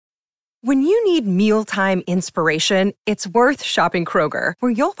When you need mealtime inspiration, it's worth shopping Kroger,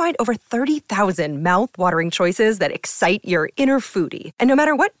 where you'll find over 30,000 mouth-watering choices that excite your inner foodie. And no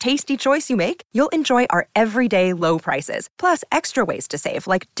matter what tasty choice you make, you'll enjoy our everyday low prices, plus extra ways to save,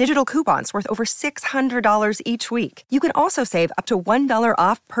 like digital coupons worth over $600 each week. You can also save up to $1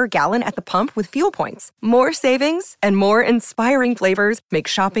 off per gallon at the pump with fuel points. More savings and more inspiring flavors make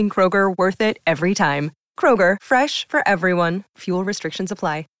shopping Kroger worth it every time. Kroger, fresh for everyone. Fuel restrictions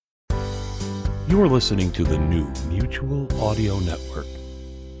apply. You are listening to the new Mutual Audio Network.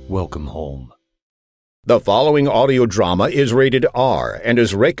 Welcome home. The following audio drama is rated R and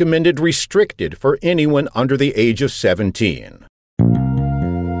is recommended restricted for anyone under the age of 17.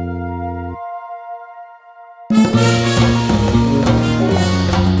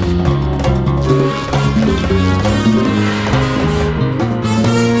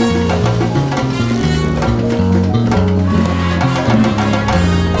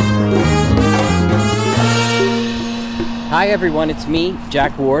 Hi everyone, it's me,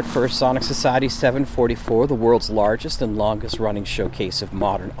 Jack Ward, for Sonic Society 744, the world's largest and longest running showcase of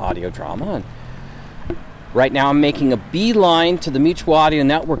modern audio drama. And right now I'm making a beeline to the Mutual Audio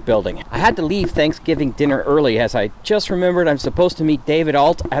Network building. I had to leave Thanksgiving dinner early as I just remembered I'm supposed to meet David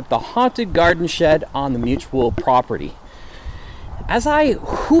Alt at the Haunted Garden Shed on the Mutual property. As I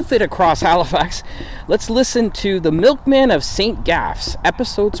hoof it across Halifax, let's listen to The Milkman of St. Gaff's,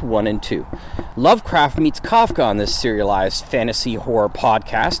 episodes 1 and 2. Lovecraft meets Kafka on this serialized fantasy horror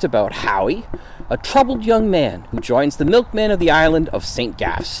podcast about Howie, a troubled young man who joins the milkmen of the island of St.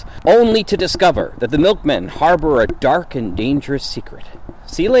 Gaff's, only to discover that the milkmen harbor a dark and dangerous secret.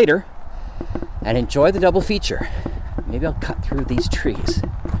 See you later, and enjoy the double feature. Maybe I'll cut through these trees.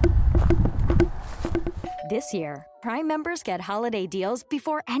 This year, Prime members get holiday deals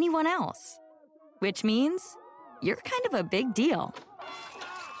before anyone else. Which means you're kind of a big deal.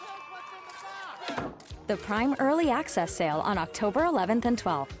 The Prime Early Access Sale on October 11th and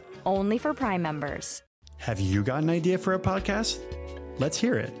 12th. Only for Prime members. Have you got an idea for a podcast? Let's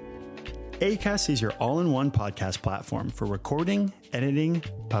hear it. Acast is your all-in-one podcast platform for recording, editing,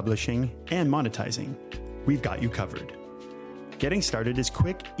 publishing, and monetizing. We've got you covered. Getting started is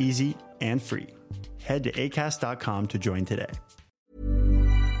quick, easy, and free. Head to acast.com to join today.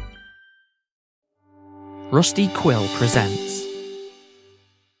 Rusty Quill presents.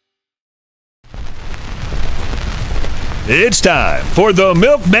 It's time for The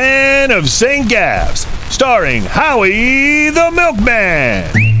Milkman of St. Gaff's, starring Howie the Milkman.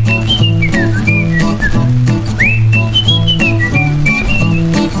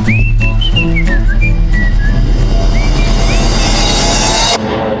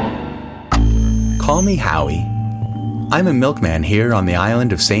 Call me Howie. I'm a milkman here on the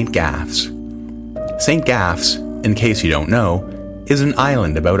island of St. Gaff's. St. Gaff's, in case you don't know, is an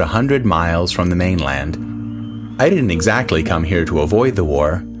island about 100 miles from the mainland. I didn't exactly come here to avoid the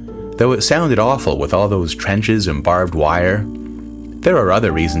war, though it sounded awful with all those trenches and barbed wire. There are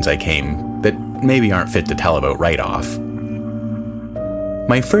other reasons I came that maybe aren't fit to tell about right off.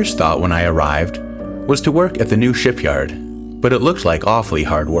 My first thought when I arrived was to work at the new shipyard, but it looked like awfully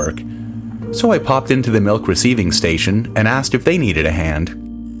hard work. So I popped into the milk receiving station and asked if they needed a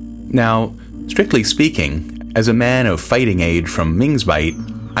hand. Now, strictly speaking, as a man of fighting age from Mingsbite,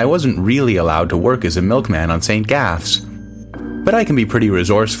 I wasn't really allowed to work as a milkman on St. Gaff's, but I can be pretty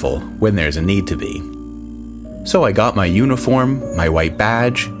resourceful when there's a need to be. So I got my uniform, my white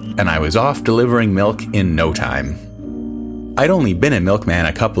badge, and I was off delivering milk in no time. I'd only been a milkman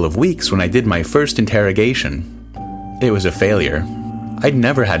a couple of weeks when I did my first interrogation. It was a failure. I'd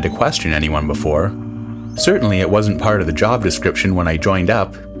never had to question anyone before. Certainly it wasn't part of the job description when I joined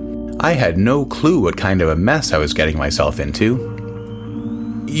up. I had no clue what kind of a mess I was getting myself into.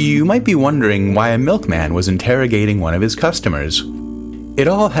 You might be wondering why a milkman was interrogating one of his customers. It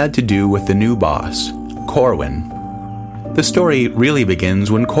all had to do with the new boss, Corwin. The story really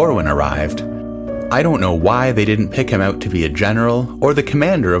begins when Corwin arrived. I don't know why they didn't pick him out to be a general, or the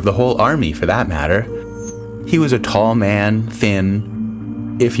commander of the whole army for that matter. He was a tall man, thin.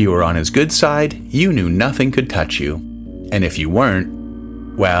 If you were on his good side, you knew nothing could touch you. And if you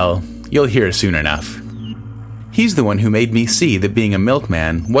weren't, well, you'll hear soon enough. He's the one who made me see that being a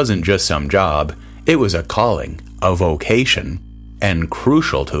milkman wasn't just some job, it was a calling, a vocation, and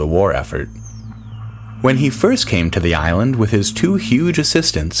crucial to the war effort. When he first came to the island with his two huge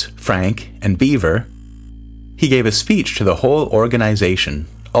assistants, Frank and Beaver, he gave a speech to the whole organization,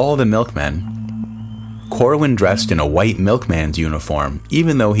 all the milkmen. Corwin dressed in a white milkman's uniform,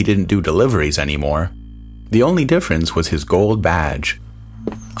 even though he didn't do deliveries anymore. The only difference was his gold badge.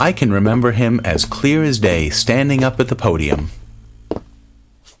 I can remember him as clear as day standing up at the podium.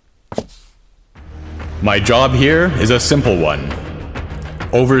 My job here is a simple one.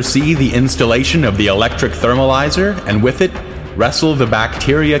 Oversee the installation of the electric thermalizer, and with it, wrestle the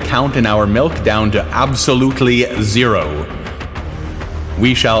bacteria count in our milk down to absolutely 0.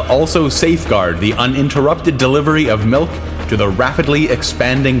 We shall also safeguard the uninterrupted delivery of milk to the rapidly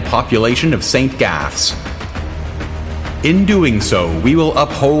expanding population of St. Gaffs. In doing so, we will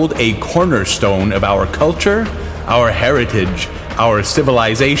uphold a cornerstone of our culture, our heritage, our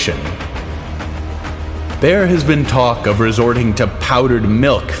civilization. There has been talk of resorting to powdered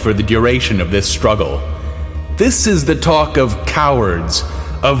milk for the duration of this struggle. This is the talk of cowards,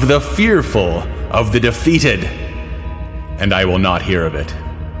 of the fearful, of the defeated, and I will not hear of it.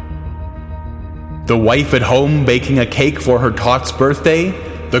 The wife at home baking a cake for her tot's birthday,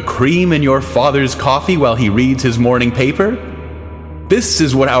 the cream in your father's coffee while he reads his morning paper? This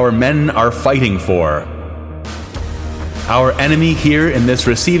is what our men are fighting for. Our enemy here in this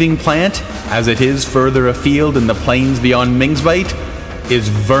receiving plant, as it is further afield in the plains beyond Mingsbite, is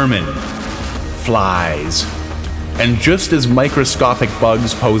vermin, flies. And just as microscopic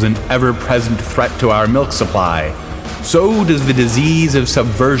bugs pose an ever-present threat to our milk supply, so does the disease of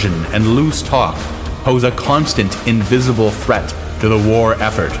subversion and loose talk pose a constant, invisible threat to the war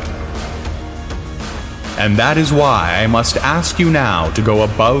effort. And that is why I must ask you now to go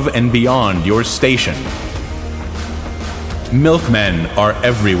above and beyond your station. Milkmen are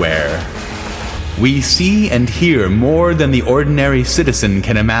everywhere. We see and hear more than the ordinary citizen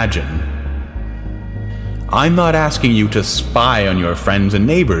can imagine. I'm not asking you to spy on your friends and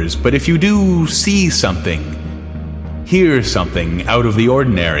neighbors, but if you do see something, hear something out of the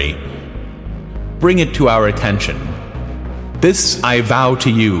ordinary, bring it to our attention. This I vow to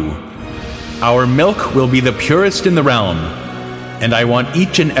you. Our milk will be the purest in the realm, and I want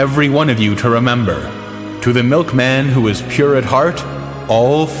each and every one of you to remember, to the milkman who is pure at heart,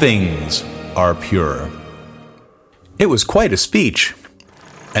 all things are pure. It was quite a speech,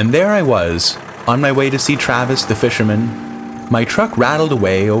 and there I was, on my way to see Travis the fisherman. My truck rattled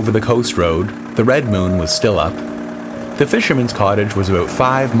away over the coast road. The red moon was still up. The fisherman's cottage was about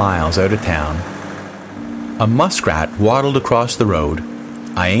 5 miles out of town. A muskrat waddled across the road.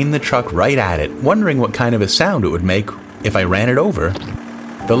 I aimed the truck right at it, wondering what kind of a sound it would make if I ran it over.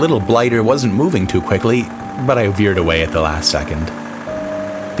 The little blighter wasn't moving too quickly, but I veered away at the last second.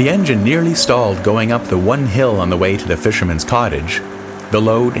 The engine nearly stalled going up the one hill on the way to the fisherman's cottage, the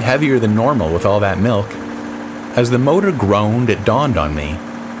load heavier than normal with all that milk. As the motor groaned, it dawned on me.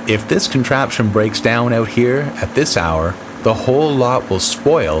 If this contraption breaks down out here at this hour, the whole lot will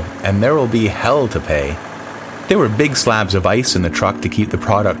spoil and there will be hell to pay. There were big slabs of ice in the truck to keep the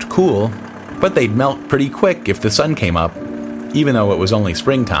product cool, but they'd melt pretty quick if the sun came up, even though it was only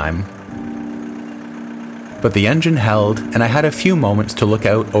springtime. But the engine held, and I had a few moments to look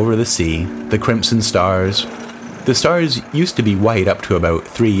out over the sea, the crimson stars. The stars used to be white up to about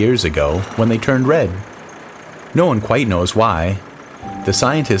 3 years ago, when they turned red. No one quite knows why. The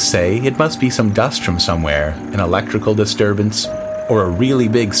scientists say it must be some dust from somewhere, an electrical disturbance, or a really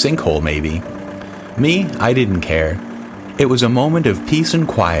big sinkhole maybe. Me, I didn't care. It was a moment of peace and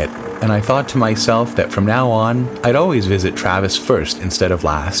quiet, and I thought to myself that from now on, I'd always visit Travis first instead of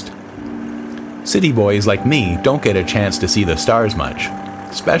last. City boys like me don't get a chance to see the stars much,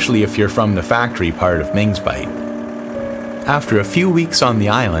 especially if you're from the factory part of Mingsbite. After a few weeks on the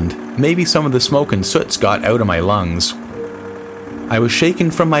island, maybe some of the smoke and soots got out of my lungs. I was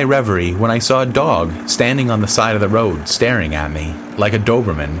shaken from my reverie when I saw a dog standing on the side of the road staring at me, like a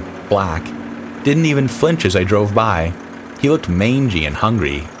Doberman, black. Didn't even flinch as I drove by. He looked mangy and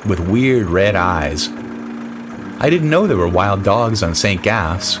hungry, with weird red eyes. I didn't know there were wild dogs on St.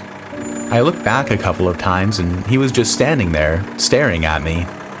 Gaffs. I looked back a couple of times and he was just standing there, staring at me.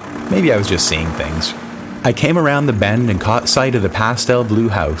 Maybe I was just seeing things. I came around the bend and caught sight of the pastel blue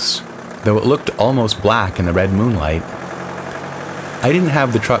house, though it looked almost black in the red moonlight. I didn't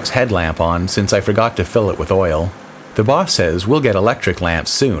have the truck's headlamp on since I forgot to fill it with oil. The boss says we'll get electric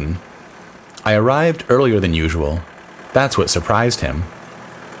lamps soon. I arrived earlier than usual. That's what surprised him.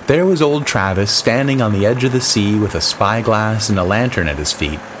 There was old Travis standing on the edge of the sea with a spyglass and a lantern at his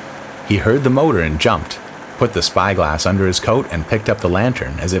feet. He heard the motor and jumped, put the spyglass under his coat and picked up the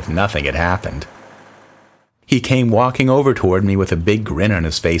lantern as if nothing had happened. He came walking over toward me with a big grin on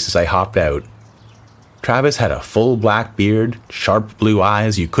his face as I hopped out. Travis had a full black beard, sharp blue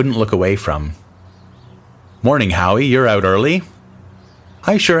eyes you couldn't look away from. "Morning, Howie, you're out early?"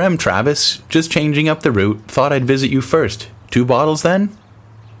 "I sure am, Travis. Just changing up the route. Thought I'd visit you first. 2 bottles then?"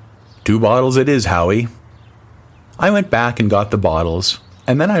 "2 bottles it is, Howie." I went back and got the bottles,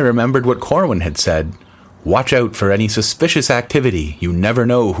 and then I remembered what Corwin had said. Watch out for any suspicious activity. You never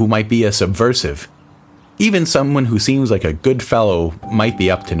know who might be a subversive. Even someone who seems like a good fellow might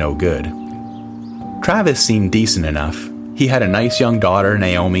be up to no good. Travis seemed decent enough. He had a nice young daughter,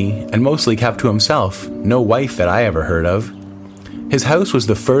 Naomi, and mostly kept to himself, no wife that I ever heard of. His house was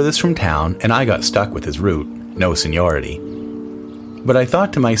the furthest from town, and I got stuck with his route, no seniority. But I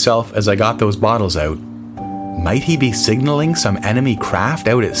thought to myself as I got those bottles out, might he be signaling some enemy craft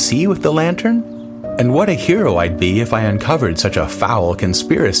out at sea with the lantern? And what a hero I'd be if I uncovered such a foul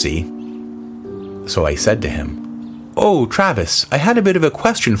conspiracy. So I said to him, "Oh, Travis, I had a bit of a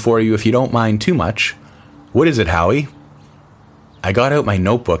question for you if you don't mind too much." "What is it, Howie?" I got out my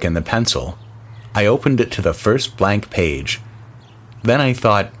notebook and the pencil. I opened it to the first blank page. Then I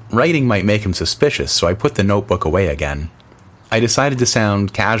thought writing might make him suspicious, so I put the notebook away again. I decided to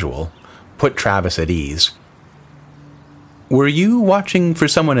sound casual, put Travis at ease. "Were you watching for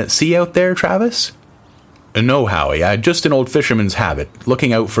someone at sea out there, Travis?" "No, Howie, just an old fisherman's habit,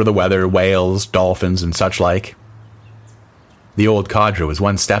 looking out for the weather, whales, dolphins, and such like." The old codger was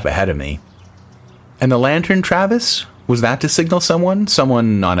one step ahead of me. "And the lantern, Travis? Was that to signal someone?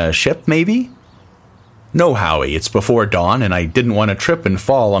 Someone on a ship, maybe?" "No, Howie, it's before dawn, and I didn't want to trip and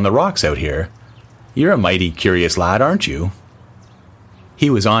fall on the rocks out here. You're a mighty curious lad, aren't you?" He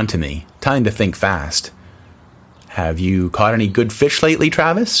was on to me, time to think fast. "Have you caught any good fish lately,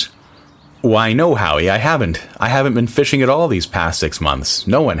 Travis?" "Why, no, Howie, I haven't. I haven't been fishing at all these past 6 months.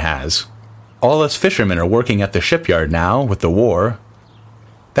 No one has. All us fishermen are working at the shipyard now, with the war."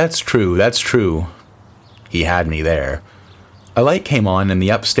 That's true. He had me there. A light came on in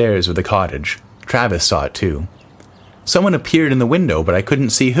the upstairs of the cottage. Travis saw it too. Someone appeared in the window, but I couldn't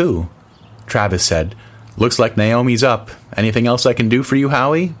see who. Travis said, "Looks like Naomi's up. Anything else I can do for you,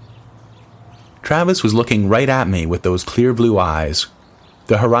 Howie?" Travis was looking right at me with those clear blue eyes.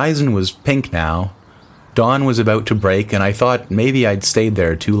 The horizon was pink now. Dawn was about to break, and I thought maybe I'd stayed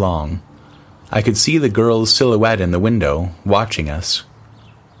there too long. I could see the girl's silhouette in the window, watching us.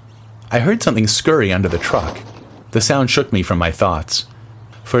 I heard something scurry under the truck. The sound shook me from my thoughts.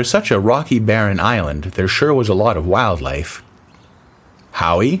 For such a rocky, barren island, there sure was a lot of wildlife.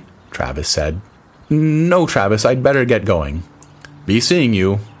 "Howie?" Travis said. "No, Travis, I'd better get going." "Be seeing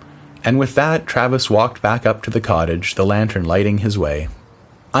you." And with that, Travis walked back up to the cottage, the lantern lighting his way.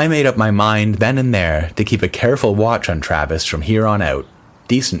 I made up my mind then and there to keep a careful watch on Travis from here on out,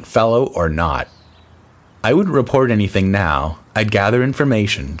 decent fellow or not. I wouldn't report anything now. I'd gather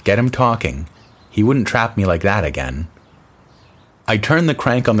information, get him talking. He wouldn't trap me like that again. I turned the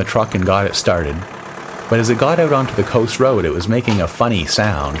crank on the truck and got it started, but as it got out onto the coast road, it was making a funny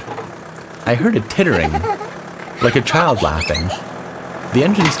sound. I heard a tittering, like a child laughing. The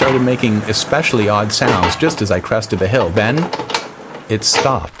engine started making especially odd sounds just as I crested the hill. Then it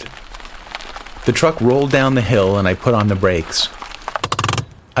stopped. The truck rolled down the hill and I put on the brakes.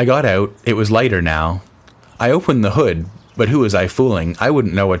 I got out. It was lighter now. I opened the hood, but who was I fooling? I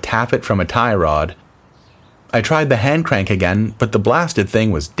wouldn't know a tappet from a tie rod. I tried the hand crank again, but the blasted thing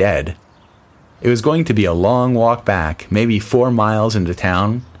was dead. It was going to be a long walk back, maybe 4 miles into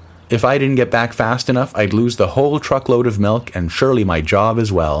town. If I didn't get back fast enough, I'd lose the whole truckload of milk and surely my job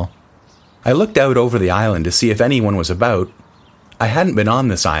as well. I looked out over the island to see if anyone was about. I hadn't been on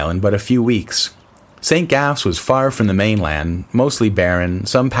this island but a few weeks. St. Gaffs was far from the mainland, mostly barren,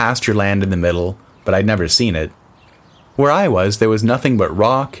 some pasture land in the middle, but I'd never seen it. Where I was, there was nothing but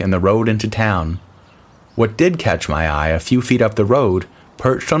rock and the road into town. What did catch my eye a few feet up the road,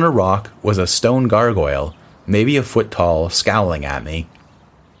 perched on a rock, was a stone gargoyle, maybe a foot tall, scowling at me.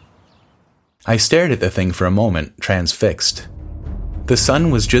 I stared at the thing for a moment, transfixed. The sun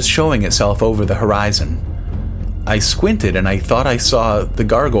was just showing itself over the horizon. I squinted and I thought I saw the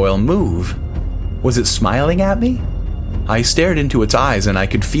gargoyle move. Was it smiling at me? I stared into its eyes and I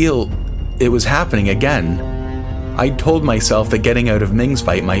could feel it was happening again. I'd told myself that getting out of Ming's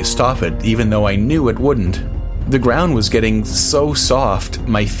bite might stop it, even though I knew it wouldn't. The ground was getting so soft,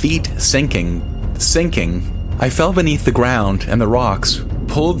 my feet sinking. I fell beneath the ground and the rocks,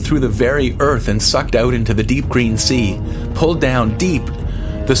 pulled through the very earth and sucked out into the deep green sea, pulled down deep.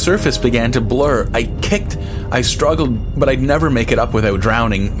 The surface began to blur. I kicked, I struggled, but I'd never make it up without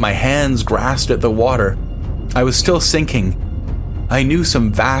drowning. My hands grasped at the water. I was still sinking. I knew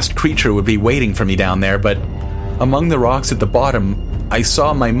some vast creature would be waiting for me down there, but among the rocks at the bottom, I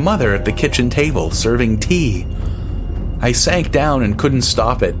saw my mother at the kitchen table serving tea. I sank down and couldn't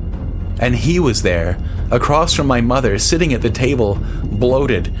stop it. And he was there, across from my mother, sitting at the table,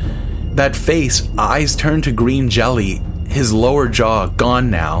 bloated. That face, eyes turned to green jelly, his lower jaw gone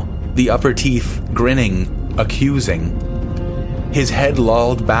now, the upper teeth grinning, accusing. His head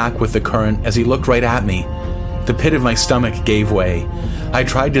lolled back with the current as he looked right at me. The pit of my stomach gave way. I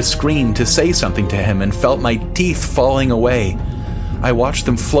tried to scream, to say something to him, and felt my teeth falling away. I watched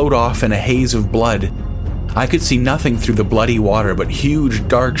them float off in a haze of blood. I could see nothing through the bloody water but huge,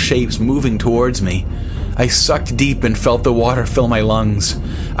 dark shapes moving towards me. I sucked deep and felt the water fill my lungs.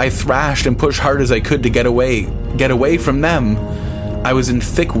 I thrashed and pushed hard as I could to get away from them. I was in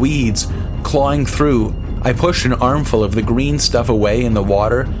thick weeds, clawing through. I pushed an armful of the green stuff away in the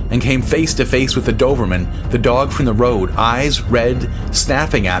water and came face to face with the Doberman, the dog from the road, eyes red,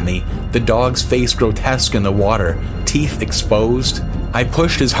 snapping at me, the dog's face grotesque in the water, teeth exposed. I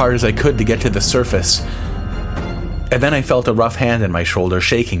pushed as hard as I could to get to the surface, and then I felt a rough hand on my shoulder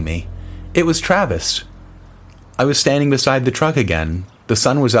shaking me. It was Travis. I was standing beside the truck again. The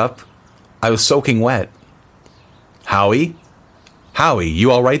sun was up. I was soaking wet. Howie? Howie,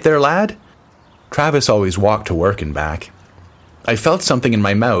 you all right there, lad? Travis always walked to work and back. I felt something in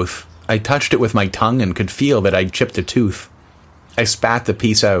my mouth. I touched it with my tongue and could feel that I'd chipped a tooth. I spat the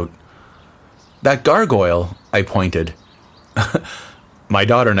piece out. That gargoyle, I pointed. My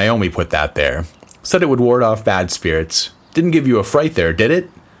daughter Naomi put that there. Said it would ward off bad spirits. Didn't give you a fright there, did it?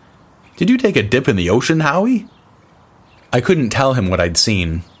 Did you take a dip in the ocean, Howie? I couldn't tell him what I'd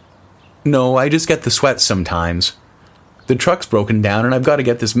seen. No, I just get the sweats sometimes. The truck's broken down and I've got to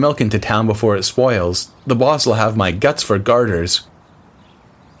get this milk into town before it spoils. The boss will have my guts for garters.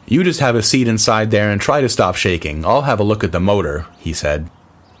 You just have a seat inside there and try to stop shaking. I'll have a look at the motor, he said.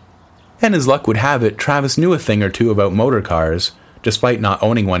 And as luck would have it, Travis knew a thing or two about motor cars, despite not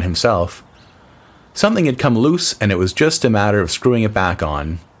owning one himself. Something had come loose and it was just a matter of screwing it back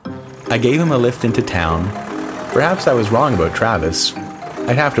on. I gave him a lift into town. Perhaps I was wrong about Travis.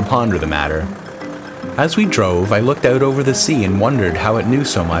 I'd have to ponder the matter. As we drove, I looked out over the sea and wondered how it knew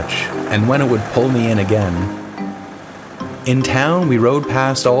so much, and when it would pull me in again. In town, we rode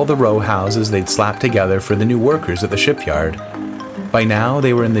past all the row houses they'd slapped together for the new workers at the shipyard. By now,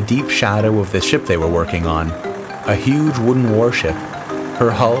 they were in the deep shadow of the ship they were working on, a huge wooden warship.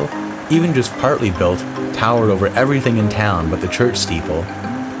 Her hull, even just partly built, towered over everything in town but the church steeple.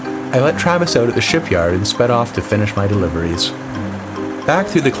 I let Travis out at the shipyard and sped off to finish my deliveries. Back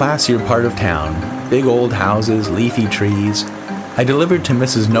through the classier part of town, big old houses, leafy trees, I delivered to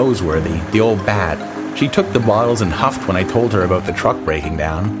Mrs. Noseworthy, the old bat. She took the bottles and huffed when I told her about the truck breaking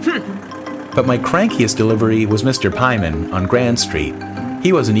down. But my crankiest delivery was Mr. Pyman on Grand Street.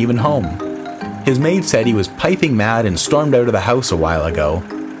 He wasn't even home. His maid said he was piping mad and stormed out of the house a while ago.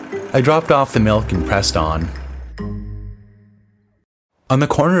 I dropped off the milk and pressed on. On the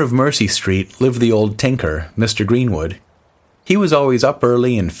corner of Mercy Street lived the old tinker, Mr. Greenwood. He was always up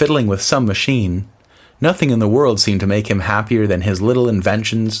early and fiddling with some machine. Nothing in the world seemed to make him happier than his little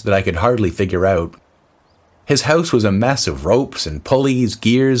inventions that I could hardly figure out. His house was a mess of ropes and pulleys,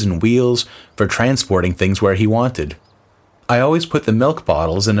 gears and wheels for transporting things where he wanted. I always put the milk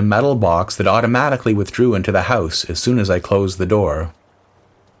bottles in a metal box that automatically withdrew into the house as soon as I closed the door.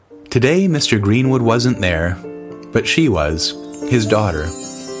 Today, Mr. Greenwood wasn't there, but she was, his daughter.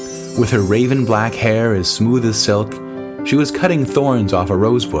 With her raven black hair as smooth as silk, she was cutting thorns off a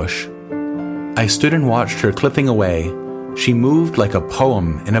rose bush. I stood and watched her clipping away. She moved like a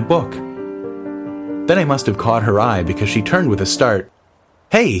poem in a book. Then I must have caught her eye because she turned with a start.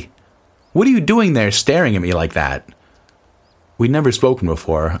 Hey, what are you doing there staring at me like that? We'd never spoken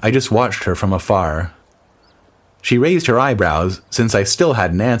before. I just watched her from afar. She raised her eyebrows, since I still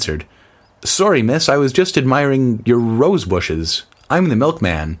hadn't answered. Sorry, miss, I was just admiring your rose bushes. I'm the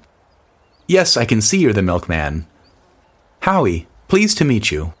milkman. Yes, I can see you're the milkman. Howie, pleased to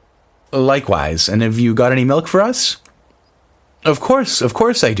meet you. Likewise, and have you got any milk for us? Of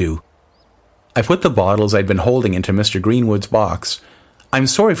course I do. I put the bottles I'd been holding into Mr. Greenwood's box. I'm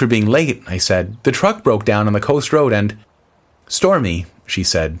sorry for being late, I said. The truck broke down on the coast road and... Stormy, she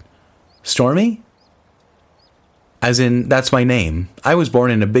said. Stormy? As in, that's my name. I was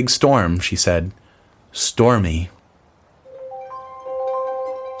born in a big storm, she said. Stormy.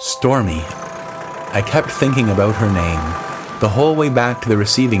 Stormy. I kept thinking about her name. The whole way back to the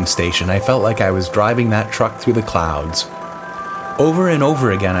receiving station, I felt like I was driving that truck through the clouds. Over and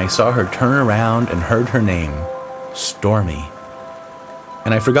over again, I saw her turn around and heard her name. Stormy.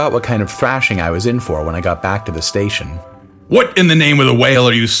 And I forgot what kind of thrashing I was in for when I got back to the station. What in the name of the whale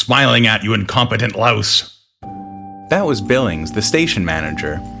are you smiling at, you incompetent louse? That was Billings, the station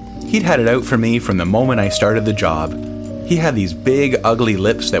manager. He'd had it out for me from the moment I started the job. He had these big, ugly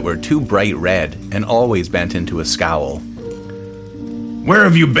lips that were too bright red and always bent into a scowl. Where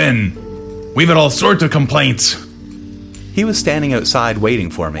have you been? We've had all sorts of complaints. He was standing outside waiting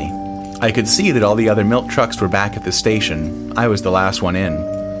for me. I could see that all the other milk trucks were back at the station. I was the last one in.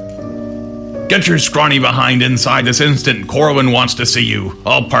 Get your scrawny behind inside this instant. Corwin wants to see you.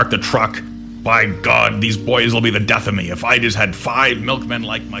 I'll park the truck. By God, these boys will be the death of me if I just had 5 milkmen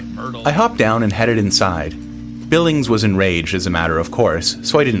like Heardled. I hopped down and headed inside. Billings was enraged as a matter of course,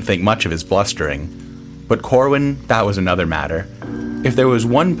 so I didn't think much of his blustering. But Corwin, that was another matter. If there was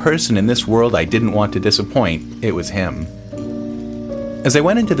one person in this world I didn't want to disappoint, it was him. As I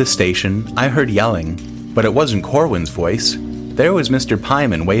went into the station, I heard yelling, but it wasn't Corwin's voice. There was Mr.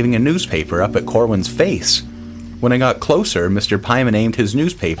 Pyman waving a newspaper up at Corwin's face. When I got closer, Mr. Pyman aimed his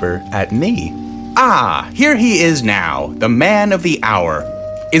newspaper at me. Ah, here he is now, the man of the hour.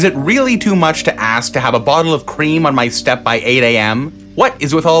 Is it really too much to ask to have a bottle of cream on my step by 8 a.m.? What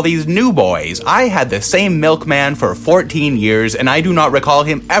is with all these new boys? I had the same milkman for 14 years, and I do not recall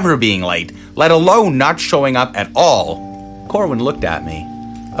him ever being late, let alone not showing up at all. Corwin looked at me,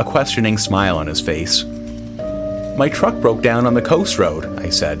 a questioning smile on his face. My truck broke down on the coast road, I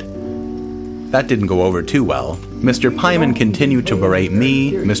said. That didn't go over too well. Mr. Pyman continued to berate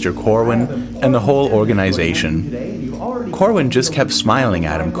me, Mr. Corwin, and the whole organization. Corwin just kept smiling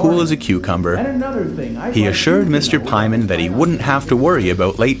at him, cool as a cucumber. He assured Mr. Pyman that he wouldn't have to worry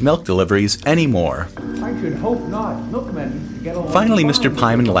about late milk deliveries anymore. Finally, Mr.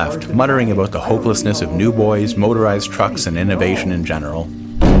 Pyman left, muttering about the hopelessness of new boys, motorized trucks, and innovation in general.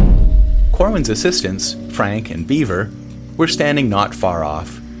 Corwin's assistants, Frank and Beaver, were standing not far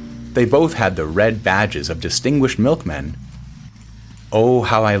off. They both had the red badges of distinguished milkmen. Oh,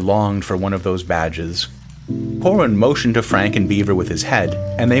 how I longed for one of those badges. Corwin motioned to Frank and Beaver with his head,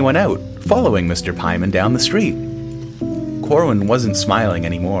 and they went out, following Mr. Pyman down the street. Corwin wasn't smiling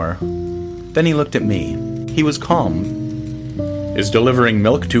anymore. Then he looked at me. He was calm. Is delivering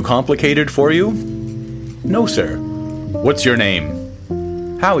milk too complicated for you? No, sir. What's your name?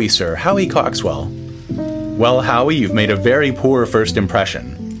 Howie, sir. Howie Coxwell. Well, Howie, you've made a very poor first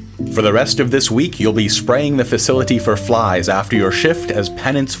impression. For the rest of this week, you'll be spraying the facility for flies after your shift as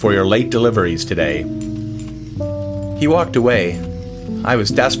penance for your late deliveries today. He walked away. I was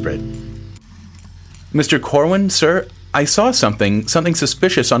desperate. Mr. Corwin, sir, I saw something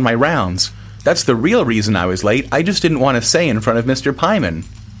suspicious on my rounds. That's the real reason I was late. I just didn't want to say in front of Mr. Pyman.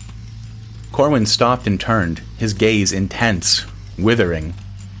 Corwin stopped and turned, his gaze intense, withering.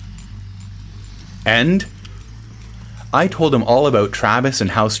 And? I told him all about Travis and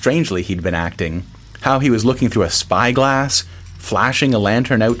how strangely he'd been acting, how he was looking through a spyglass, flashing a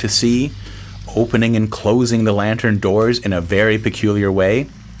lantern out to sea, opening and closing the lantern doors in a very peculiar way.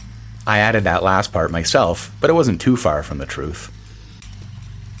 I added that last part myself, but it wasn't too far from the truth.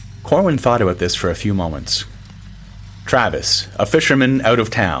 Corwin thought about this for a few moments. Travis, a fisherman out of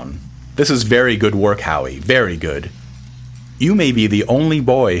town. This is very good work, Howie, very good. You may be the only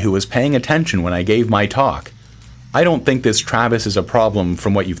boy who was paying attention when I gave my talk. I don't think this Travis is a problem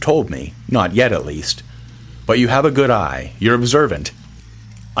from what you've told me, not yet at least. But you have a good eye, you're observant.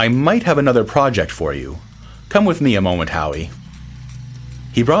 I might have another project for you. Come with me a moment, Howie.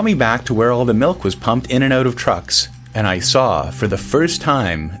 He brought me back to where all the milk was pumped in and out of trucks, and I saw, for the first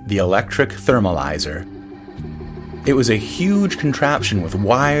time, the electric thermalizer. It was a huge contraption with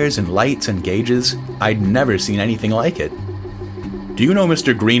wires and lights and gauges. I'd never seen anything like it. Do you know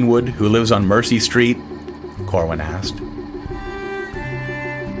Mr. Greenwood, who lives on Mercy Street? Corwin asked.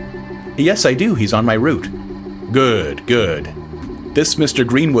 Yes, I do. He's on my route. Good, good. This Mr.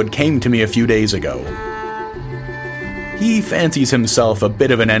 Greenwood came to me a few days ago. He fancies himself a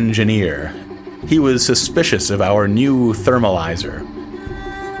bit of an engineer. He was suspicious of our new thermalizer.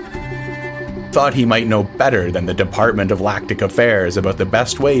 Thought he might know better than the Department of Lactic Affairs about the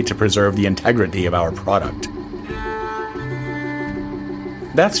best way to preserve the integrity of our product.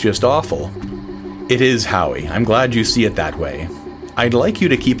 That's just awful. It is, Howie. I'm glad you see it that way. I'd like you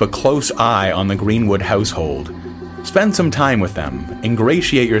to keep a close eye on the Greenwood household. Spend some time with them.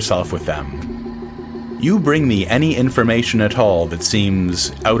 Ingratiate yourself with them. You bring me any information at all that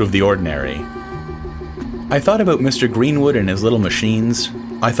seems out of the ordinary. I thought about Mr. Greenwood and his little machines.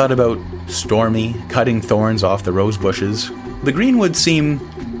 I thought about Stormy cutting thorns off the rose bushes. The Greenwoods seem...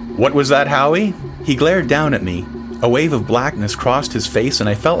 What was that, Howie? He glared down at me. A wave of blackness crossed his face, and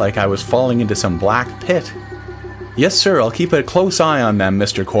I felt like I was falling into some black pit. Yes, sir, I'll keep a close eye on them,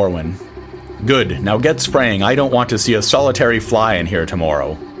 Mr. Corwin. Good, now get spraying. I don't want to see a solitary fly in here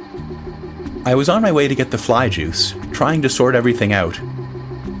tomorrow. I was on my way to get the fly juice, trying to sort everything out.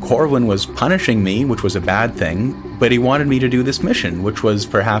 Corwin was punishing me, which was a bad thing, but he wanted me to do this mission, which was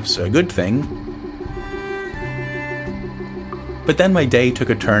perhaps a good thing. But then my day took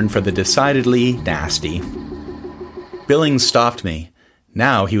a turn for the decidedly nasty. Billings stopped me.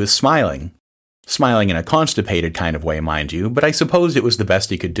 Now he was smiling. Smiling in a constipated kind of way, mind you, but I suppose it was the best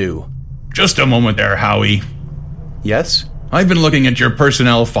he could do. Just a moment there, Howie. Yes? I've been looking at your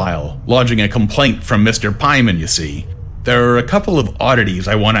personnel file, lodging a complaint from Mr. Pyman, you see. There are a couple of oddities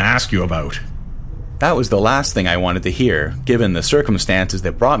I want to ask you about. That was the last thing I wanted to hear, given the circumstances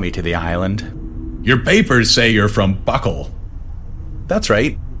that brought me to the island. Your papers say you're from Buckle. That's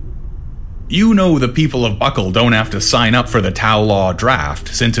right. You know the people of Buckle don't have to sign up for the Tau Law draft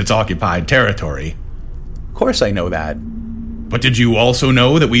since it's occupied territory. Of course I know that. But did you also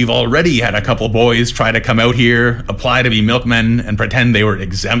know that we've already had a couple boys try to come out here, apply to be milkmen, and pretend they were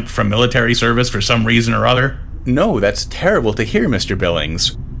exempt from military service for some reason or other? No, that's terrible to hear, Mr.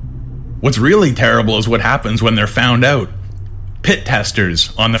 Billings. What's really terrible is what happens when they're found out. Pit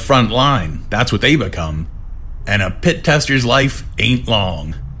testers on the front line, that's what they become. And a pit tester's life ain't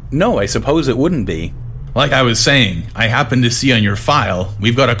long. No, I suppose it wouldn't be. Like I was saying, I happened to see on your file,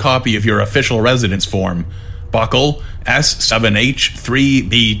 we've got a copy of your official residence form. Buckle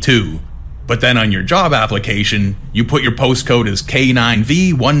S7H3B2. But then on your job application, you put your postcode as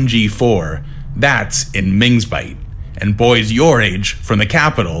K9V1G4. That's in Mingsbite. And boys your age from the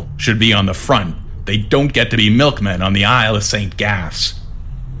capital should be on the front. They don't get to be milkmen on the Isle of St. Gaffs.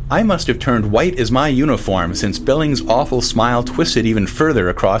 I must have turned white as my uniform since Billings' awful smile twisted even further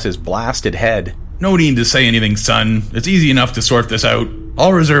across his blasted head. No need to say anything, son. It's easy enough to sort this out.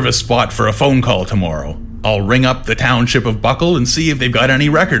 I'll reserve a spot for a phone call tomorrow. I'll ring up the township of Buckle and see if they've got any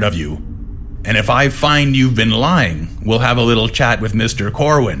record of you. And if I find you've been lying, we'll have a little chat with Mr.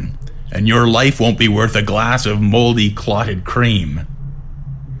 Corwin, and your life won't be worth a glass of moldy, clotted cream.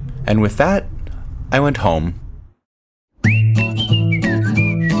 And with that, I went home.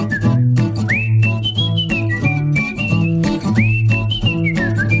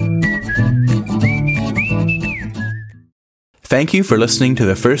 Thank you for listening to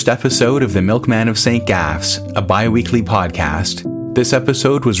the first episode of The Milkman of St. Gaffs, a bi-weekly podcast. This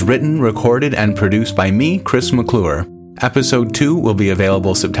episode was written, recorded, and produced by me, Chris McClure. Episode 2 will be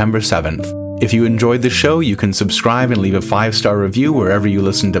available September 7th. If you enjoyed the show, you can subscribe and leave a 5-star review wherever you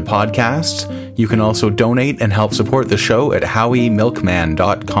listen to podcasts. You can also donate and help support the show at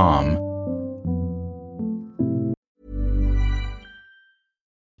howiemilkman.com.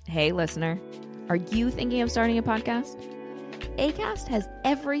 Hey, listener. Are you thinking of starting a podcast? Acast has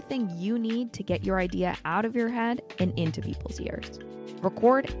everything you need to get your idea out of your head and into people's ears.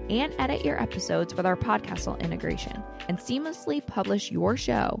 Record and edit your episodes with our Podcastle integration and seamlessly publish your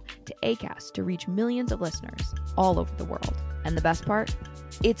show to Acast to reach millions of listeners all over the world. And the best part?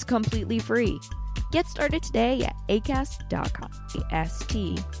 It's completely free. Get started today at acast.com.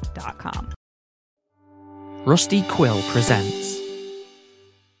 AST.com. Rusty Quill presents.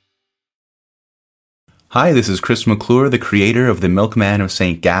 Hi, this is Chris McClure, the creator of The Milkman of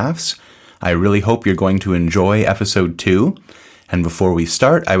St. Gaffs. I really hope you're going to enjoy episode 2. And before we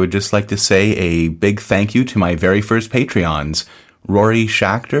start, I would just like to say a big thank you to my very first Patreons, Rory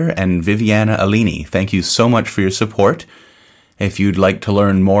Schachter and Viviana Alini. Thank you so much for your support. If you'd like to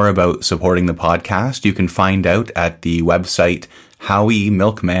learn more about supporting the podcast, you can find out at the website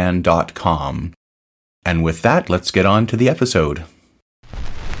howiemilkman.com. And with that, let's get on to the episode.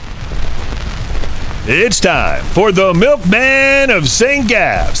 It's time for The Milkman of St.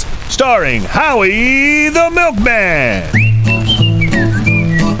 Gaffs, starring Howie the Milkman.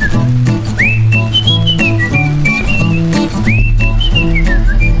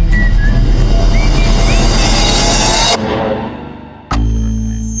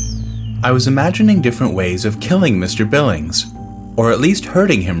 I was imagining different ways of killing Mr. Billings, or at least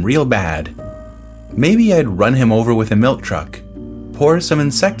hurting him real bad. Maybe I'd run him over with a milk truck, pour some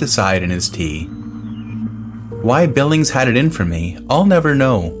insecticide in his tea. Why Billings had it in for me, I'll never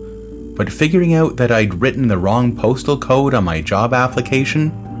know, but figuring out that I'd written the wrong postal code on my job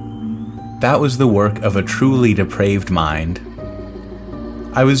application, that was the work of a truly depraved mind.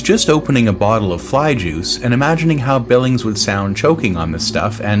 I was just opening a bottle of fly juice and imagining how Billings would sound choking on the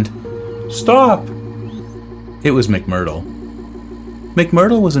stuff and, "Stop!" It was McMurdo.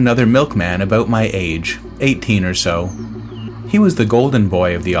 McMurdo was another milkman about my age, 18 or so. He was the golden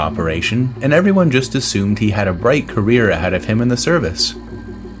boy of the operation, and everyone just assumed he had a bright career ahead of him in the service.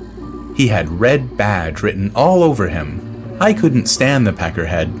 He had Red Badge written all over him. I couldn't stand the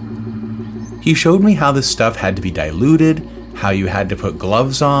peckerhead. He showed me how the stuff had to be diluted, how you had to put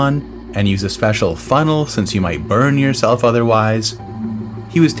gloves on, and use a special funnel since you might burn yourself otherwise.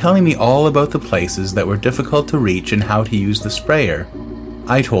 He was telling me all about the places that were difficult to reach and how to use the sprayer.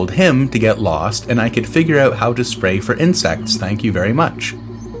 I told him to get lost and I could figure out how to spray for insects, thank you very much.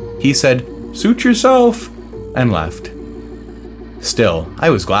 He said, "Suit yourself," and left. Still, I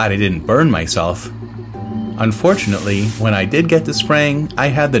was glad I didn't burn myself. Unfortunately, when I did get to spraying, I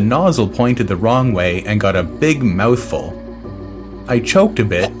had the nozzle pointed the wrong way and got a big mouthful. I choked a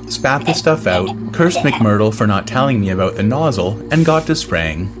bit, spat the stuff out, cursed McMurtle for not telling me about the nozzle, and got to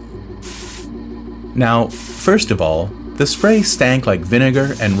spraying. Now, first of all, the spray stank like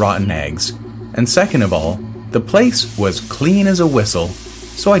vinegar and rotten eggs, and second of all, the place was clean as a whistle,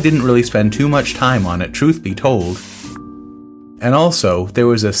 so I didn't really spend too much time on it, truth be told. And also, there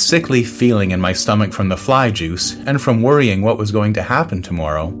was a sickly feeling in my stomach from the fly juice, and from worrying what was going to happen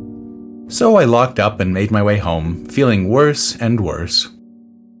tomorrow. So I locked up and made my way home, feeling worse and worse.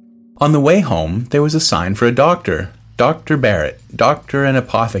 On the way home, there was a sign for a doctor. Dr. Barrett, doctor and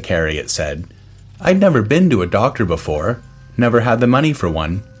apothecary, it said. I'd never been to a doctor before, never had the money for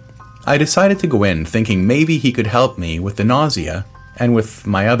one. I decided to go in, thinking maybe he could help me with the nausea, and with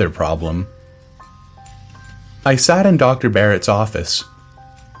my other problem. I sat in Dr. Barrett's office.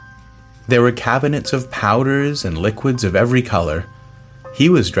 There were cabinets of powders and liquids of every color. He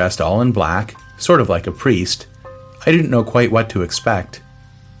was dressed all in black, sort of like a priest. I didn't know quite what to expect.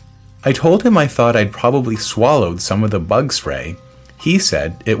 I told him I thought I'd probably swallowed some of the bug spray. He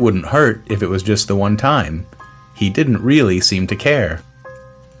said it wouldn't hurt if it was just the one time. He didn't really seem to care.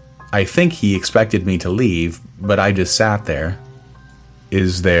 I think he expected me to leave, but I just sat there.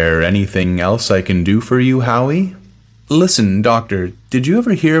 Is there anything else I can do for you, Howie? Listen, Doctor, did you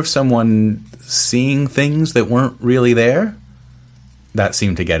ever hear of someone seeing things that weren't really there? That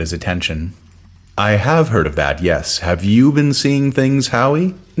seemed to get his attention. I have heard of that, yes. Have you been seeing things,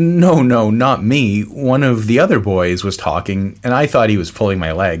 Howie? No, not me. One of the other boys was talking, and I thought he was pulling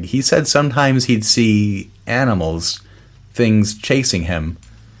my leg. He said sometimes he'd see animals, things chasing him.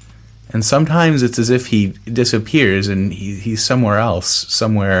 And sometimes it's as if he disappears and he's somewhere else,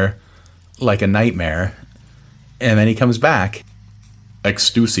 somewhere like a nightmare. And then he comes back.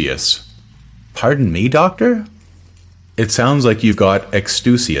 Extusius. Pardon me, Doctor? It sounds like you've got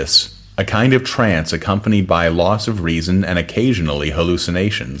extusius, a kind of trance accompanied by loss of reason and occasionally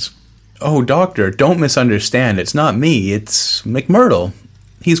hallucinations. Oh, Doctor, don't misunderstand. It's not me. It's McMurtle.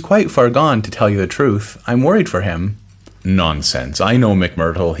 He's quite far gone, to tell you the truth. I'm worried for him. Nonsense. I know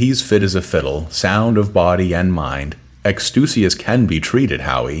McMurtle. He's fit as a fiddle, sound of body and mind. Extusius can be treated,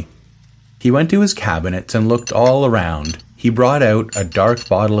 Howie. He went to his cabinet and looked all around. He brought out a dark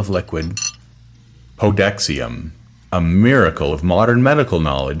bottle of liquid. Podexium. A miracle of modern medical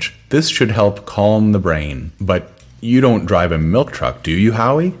knowledge. This should help calm the brain. But you don't drive a milk truck, do you,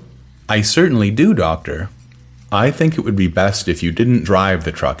 Howie? I certainly do, Doctor. I think it would be best if you didn't drive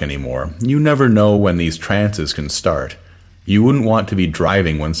the truck anymore. You never know when these trances can start. You wouldn't want to be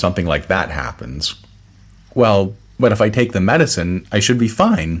driving when something like that happens. Well, but if I take the medicine, I should be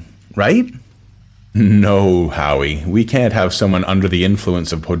fine, right? No, Howie. We can't have someone under the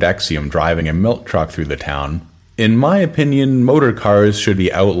influence of Podexium driving a milk truck through the town. In my opinion, motor cars should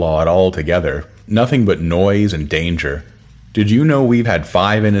be outlawed altogether. Nothing but noise and danger. Did you know we've had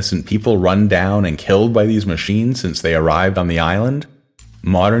 5 innocent people run down and killed by these machines since they arrived on the island?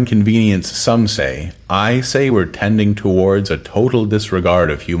 Modern convenience, some say. I say we're tending towards a total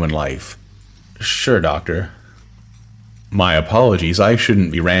disregard of human life. Sure, Doctor. My apologies, I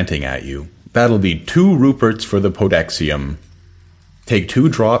shouldn't be ranting at you. That'll be 2 Ruperts for the Podexium. Take 2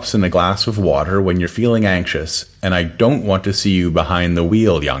 drops in a glass of water when you're feeling anxious, and I don't want to see you behind the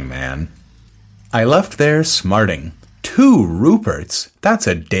wheel, young man. I left there smarting. 2 Ruperts? That's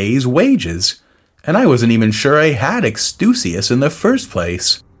a day's wages. And I wasn't even sure I had extusius in the first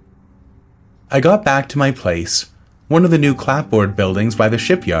place. I got back to my place, one of the new clapboard buildings by the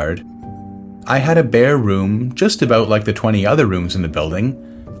shipyard. I had a bare room, just about like the 20 other rooms in the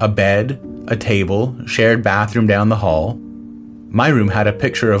building, a bed, a table, shared bathroom down the hall. My room had a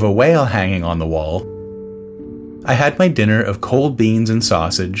picture of a whale hanging on the wall. I had my dinner of cold beans and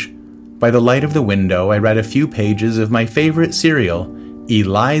sausage. By the light of the window, I read a few pages of my favorite serial,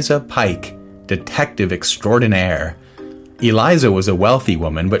 Eliza Pike, Detective Extraordinaire. Eliza was a wealthy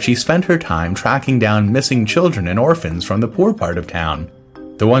woman, but she spent her time tracking down missing children and orphans from the poor part of town,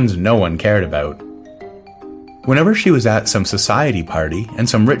 the ones no one cared about. Whenever she was at some society party and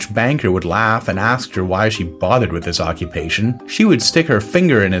some rich banker would laugh and ask her why she bothered with this occupation, she would stick her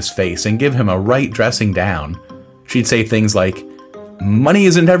finger in his face and give him a right dressing down. She'd say things like, "Money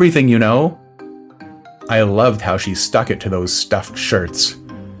isn't everything, you know." I loved how she stuck it to those stuffed shirts.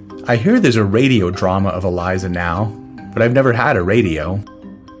 I hear there's a radio drama of Eliza now, but I've never had a radio.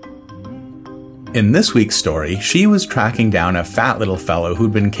 In this week's story, she was tracking down a fat little fellow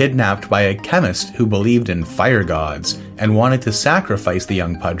who'd been kidnapped by a chemist who believed in fire gods and wanted to sacrifice the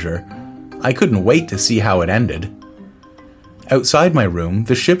young pudger. I couldn't wait to see how it ended. Outside my room,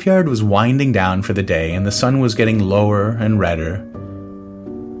 the shipyard was winding down for the day and the sun was getting lower and redder.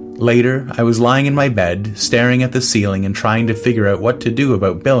 Later, I was lying in my bed, staring at the ceiling and trying to figure out what to do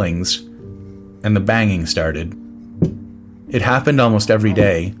about Billings, and the banging started. It happened almost every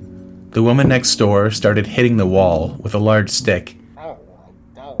day. The woman next door started hitting the wall with a large stick.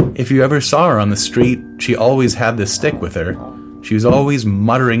 If you ever saw her on the street, she always had this stick with her. She was always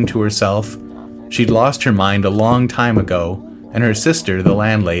muttering to herself. She'd lost her mind a long time ago, and her sister, the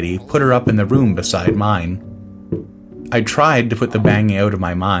landlady, put her up in the room beside mine. I tried to put the banging out of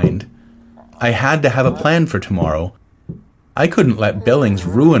my mind. I had to have a plan for tomorrow. I couldn't let Billings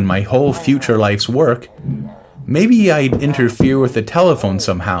ruin my whole future life's work. Maybe I'd interfere with the telephone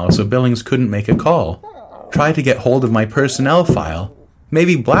somehow so Billings couldn't make a call. Try to get hold of my personnel file.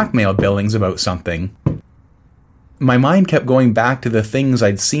 Maybe blackmail Billings about something. My mind kept going back to the things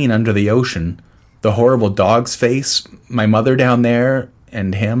I'd seen under the ocean. The horrible dog's face, my mother down there,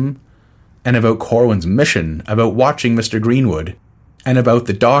 and him. And about Corwin's mission, about watching Mr. Greenwood. And about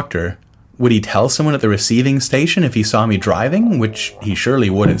the doctor. Would he tell someone at the receiving station if he saw me driving? Which he surely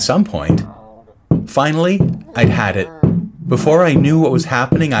would at some point. Finally, I'd had it. Before I knew what was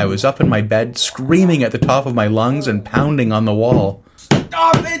happening, I was up in my bed, screaming at the top of my lungs and pounding on the wall.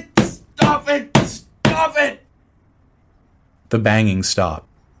 Stop it! Stop it! Stop it! The banging stopped.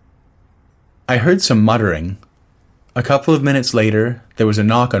 I heard some muttering. A couple of minutes later, there was a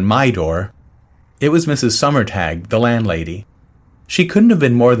knock on my door. It was Mrs. Summertag, the landlady. She couldn't have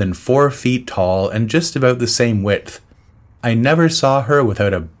been more than 4 feet tall and just about the same width. I never saw her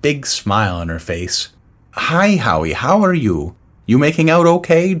without a big smile on her face. "Hi, Howie, how are you? You making out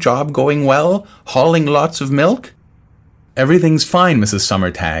okay? Job going well? Hauling lots of milk?" "Everything's fine, Mrs.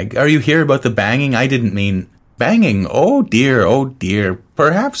 Summertag. Are you here about the banging? I didn't mean..." "Banging? Oh dear.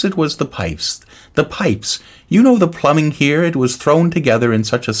 Perhaps it was the pipes. The pipes. You know the plumbing here, it was thrown together in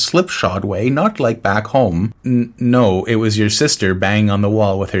such a slipshod way, not like back home." No, it was your sister banging on the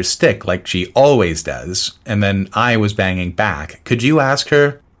wall with her stick like she always does. And then I was banging back. Could you ask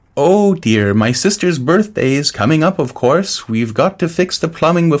her?" "Oh dear, my sister's birthday's coming up, of course. We've got to fix the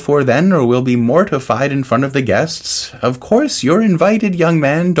plumbing before then or we'll be mortified in front of the guests. Of course, you're invited, young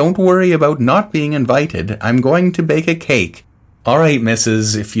man. Don't worry about not being invited. I'm going to bake a cake." "All right,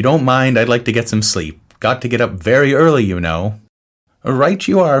 missus, if you don't mind, I'd like to get some sleep. Got to get up very early, you know." "Right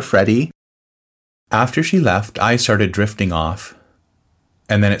you are, Freddie." After she left, I started drifting off.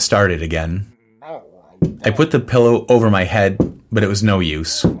 And then it started again. I put the pillow over my head, but it was no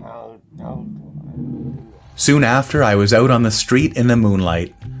use. Soon after, I was out on the street in the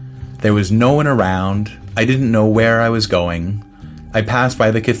moonlight. There was no one around. I didn't know where I was going. I passed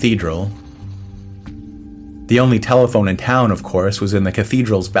by the cathedral. The only telephone in town, of course, was in the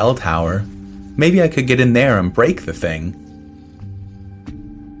cathedral's bell tower. Maybe I could get in there and break the thing.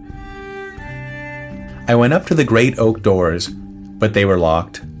 I went up to the great oak doors, but they were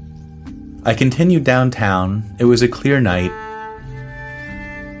locked. I continued downtown. It was a clear night.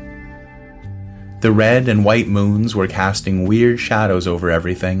 The red and white moons were casting weird shadows over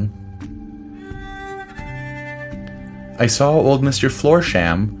everything. I saw old Mr.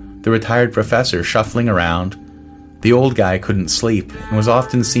 Florsham, the retired professor, shuffling around. The old guy couldn't sleep and was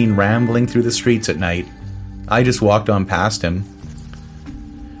often seen rambling through the streets at night. I just walked on past him.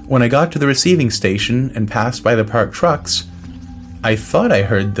 When I got to the receiving station and passed by the parked trucks, I thought I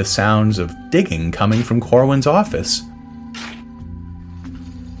heard the sounds of digging coming from Corwin's office.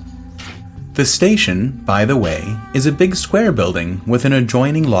 The station, by the way, is a big square building with an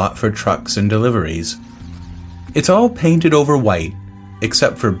adjoining lot for trucks and deliveries. It's all painted over white,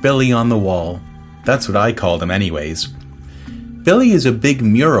 except for Billy on the wall. That's what I called him anyways. Billy is a big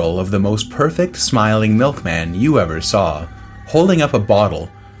mural of the most perfect smiling milkman you ever saw, holding up a bottle.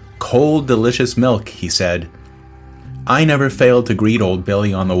 "Cold, delicious milk," he said. I never failed to greet old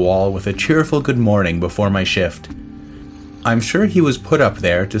Billy on the wall with a cheerful good morning before my shift. I'm sure he was put up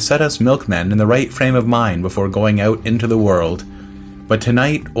there to set us milkmen in the right frame of mind before going out into the world. But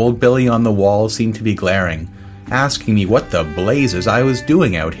tonight, old Billy on the wall seemed to be glaring, asking me what the blazes I was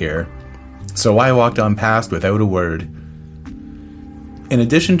doing out here. So I walked on past without a word. In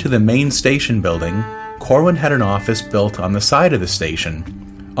addition to the main station building, Corwin had an office built on the side of the station,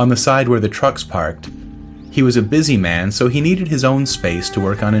 on the side where the trucks parked. He was a busy man, so he needed his own space to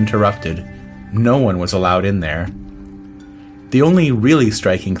work uninterrupted. No one was allowed in there. The only really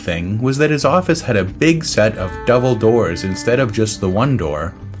striking thing was that his office had a big set of double doors instead of just the one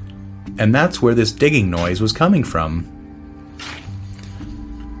door. And that's where this digging noise was coming from.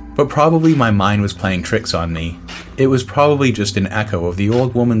 But probably my mind was playing tricks on me. It was probably just an echo of the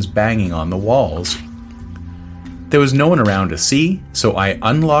old woman's banging on the walls. There was no one around to see, so I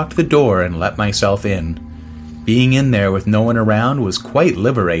unlocked the door and let myself in. Being in there with no one around was quite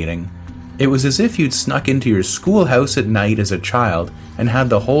liberating. It was as if you'd snuck into your schoolhouse at night as a child and had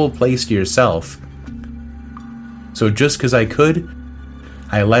the whole place to yourself. So just 'cause I could,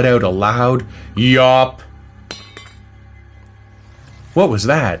 I let out a loud yawp. What was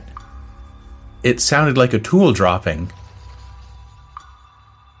that? It sounded like a tool dropping.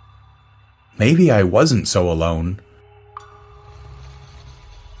 Maybe I wasn't so alone.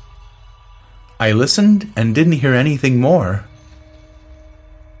 I listened and didn't hear anything more.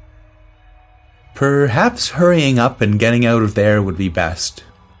 Perhaps hurrying up and getting out of there would be best.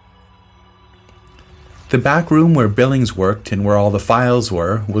 The back room where Billings worked and where all the files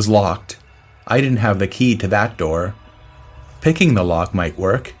were was locked. I didn't have the key to that door. Picking the lock might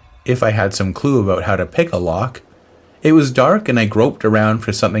work, if I had some clue about how to pick a lock. It was dark and I groped around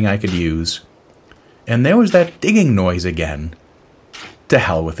for something I could use. And there was that digging noise again. To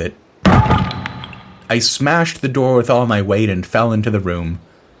hell with it. I smashed the door with all my weight and fell into the room.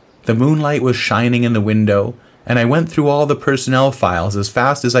 The moonlight was shining in the window, and I went through all the personnel files as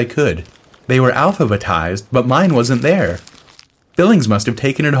fast as I could. They were alphabetized, but mine wasn't there. Billings must have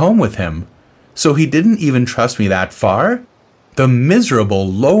taken it home with him. So he didn't even trust me that far? The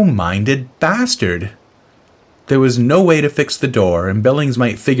miserable, low-minded bastard! There was no way to fix the door, and Billings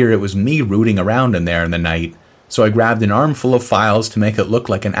might figure it was me rooting around in there in the night, so I grabbed an armful of files to make it look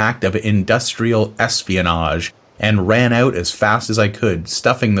like an act of industrial espionage, and ran out as fast as I could,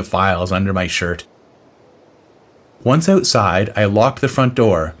 stuffing the files under my shirt. Once outside, I locked the front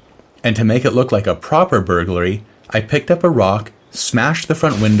door, and to make it look like a proper burglary, I picked up a rock, smashed the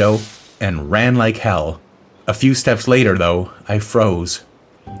front window, and ran like hell. A few steps later, though, I froze.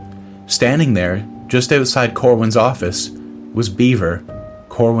 Standing there, just outside Corwin's office, was Beaver,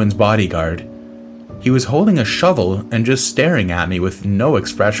 Corwin's bodyguard. He was holding a shovel and just staring at me with no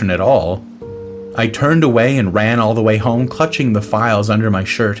expression at all. I turned away and ran all the way home, clutching the files under my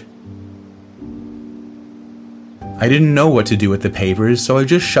shirt. I didn't know what to do with the papers, so I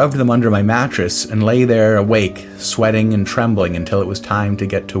just shoved them under my mattress and lay there awake, sweating and trembling until it was time to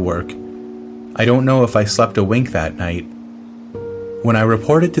get to work. I don't know if I slept a wink that night. When I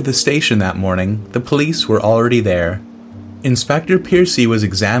reported to the station that morning, the police were already there. Inspector Piercy was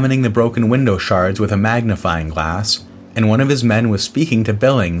examining the broken window shards with a magnifying glass, and one of his men was speaking to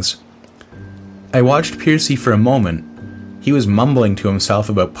Billings. I watched Piercy for a moment. He was mumbling to himself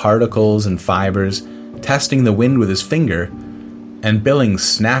about particles and fibers, testing the wind with his finger, and Billings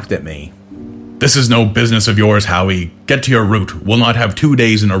snapped at me. "This is no business of yours, Howie. Get to your route. We'll not have 2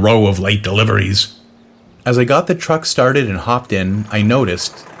 days in a row of late deliveries." As I got the truck started and hopped in, I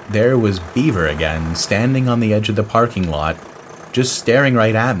noticed there was Beaver again, standing on the edge of the parking lot, just staring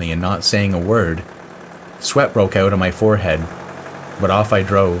right at me and not saying a word. Sweat broke out on my forehead, but off I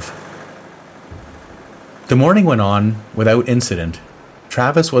drove. The morning went on without incident.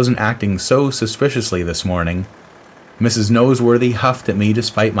 Travis wasn't acting so suspiciously this morning. Mrs. Noseworthy huffed at me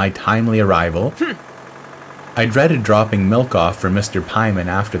despite my timely arrival. I dreaded dropping milk off for Mr. Pyman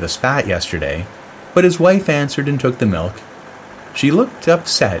after the spat yesterday, but his wife answered and took the milk. She looked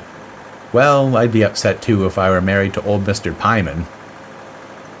upset. Well, I'd be upset too if I were married to old Mr. Pyman.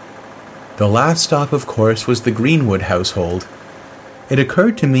 The last stop, of course, was the Greenwood household. It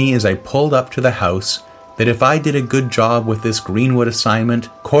occurred to me as I pulled up to the house that if I did a good job with this Greenwood assignment,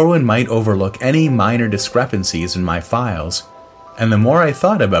 Corwin might overlook any minor discrepancies in my files. And the more I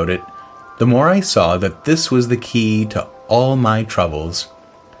thought about it, the more I saw that this was the key to all my troubles.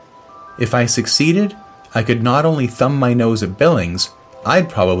 If I succeeded, I could not only thumb my nose at Billings, I'd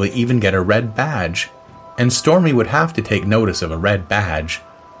probably even get a red badge. And Stormy would have to take notice of a red badge.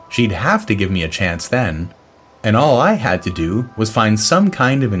 She'd have to give me a chance then. And all I had to do was find some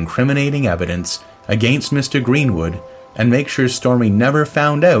kind of incriminating evidence against Mr. Greenwood and make sure Stormy never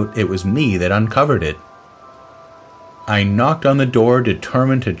found out it was me that uncovered it. I knocked on the door,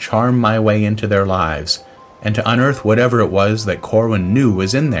 determined to charm my way into their lives and to unearth whatever it was that Corwin knew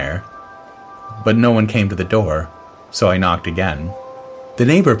was in there. But no one came to the door, so I knocked again. The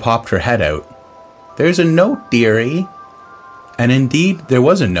neighbor popped her head out. "There's a note, dearie." And indeed, there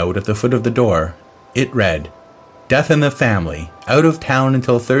was a note at the foot of the door. It read, "Death in the family. Out of town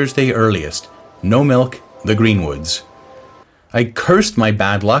until Thursday earliest. No milk. The Greenwoods." I cursed my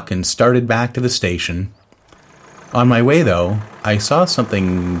bad luck and started back to the station. On my way, though, I saw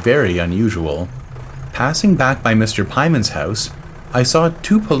something very unusual. Passing back by Mr. Pyman's house, I saw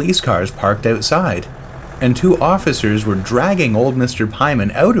 2 police cars parked outside, and 2 officers were dragging old Mr.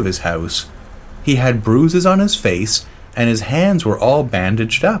 Pyman out of his house. He had bruises on his face, and his hands were all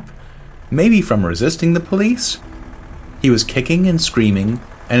bandaged up. Maybe from resisting the police? He was kicking and screaming,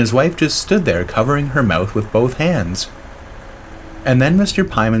 and his wife just stood there covering her mouth with both hands. And then Mr.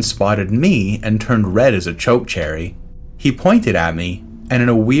 Pyman spotted me and turned red as a choke cherry. He pointed at me, and in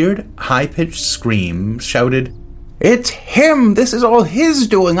a weird, high-pitched scream shouted, "It's him! This is all his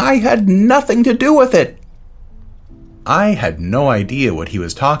doing! I had nothing to do with it!" I had no idea what he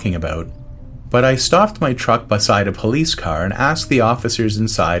was talking about, but I stopped my truck beside a police car and asked the officers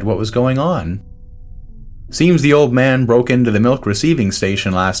inside what was going on. Seems the old man broke into the milk receiving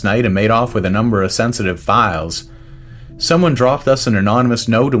station last night and made off with a number of sensitive files. Someone dropped us an anonymous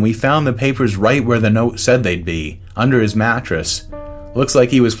note and we found the papers right where the note said they'd be, under his mattress. Looks like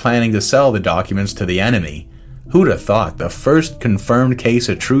he was planning to sell the documents to the enemy. Who'd have thought, the first confirmed case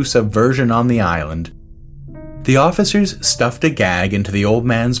of true subversion on the island. The officers stuffed a gag into the old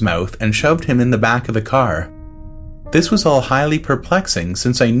man's mouth and shoved him in the back of the car. This was all highly perplexing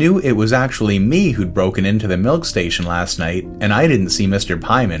since I knew it was actually me who'd broken into the milk station last night and I didn't see Mr.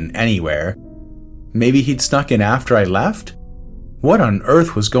 Pyman anywhere. Maybe he'd snuck in after I left? What on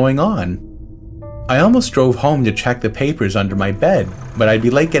earth was going on? I almost drove home to check the papers under my bed, but I'd be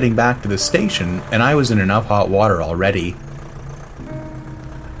late getting back to the station and I was in enough hot water already.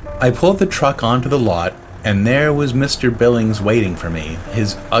 I pulled the truck onto the lot and there was Mr. Billings waiting for me,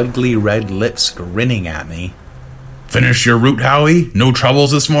 his ugly red lips grinning at me. "Finished your route, Howie? No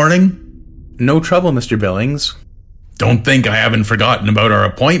troubles this morning?" "No trouble, Mr. Billings." "Don't think I haven't forgotten about our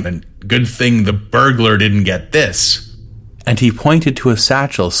appointment. Good thing the burglar didn't get this." And he pointed to a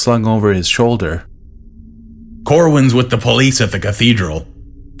satchel slung over his shoulder. "Corwin's with the police at the cathedral.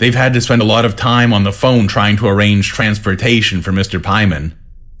 They've had to spend a lot of time on the phone trying to arrange transportation for Mr. Pyman.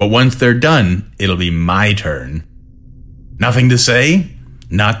 But once they're done, it'll be my turn." "Nothing to say?"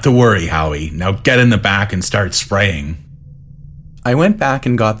 "Not to worry, Howie. Now get in the back and start spraying." I went back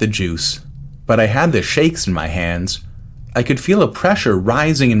and got the juice, but I had the shakes in my hands. I could feel a pressure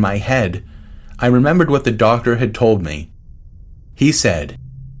rising in my head. I remembered what the doctor had told me. He said,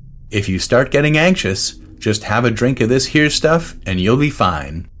 "If you start getting anxious, just have a drink of this here stuff and you'll be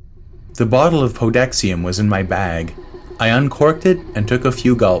fine." The bottle of Podexium was in my bag. I uncorked it and took a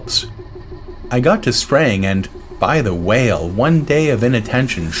few gulps. I got to spraying and, by the whale, one day of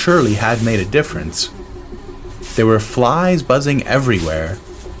inattention surely had made a difference. There were flies buzzing everywhere.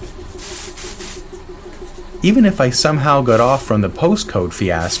 Even if I somehow got off from the postcode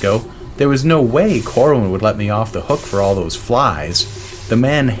fiasco, there was no way Corwin would let me off the hook for all those flies. The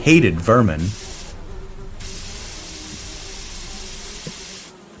man hated vermin.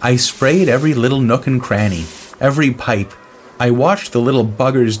 I sprayed every little nook and cranny, every pipe. I watched the little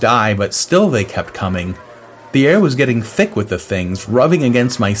buggers die, but still they kept coming. The air was getting thick with the things, rubbing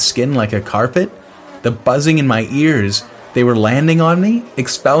against my skin like a carpet. The buzzing in my ears, they were landing on me,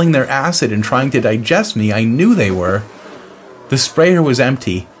 expelling their acid and trying to digest me. I knew they were. The sprayer was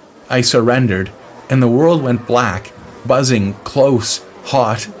empty. I surrendered, and the world went black, buzzing, close,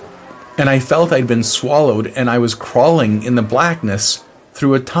 hot. And I felt I'd been swallowed, and I was crawling in the blackness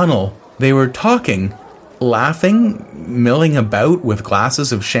through a tunnel. They were talking, laughing, milling about with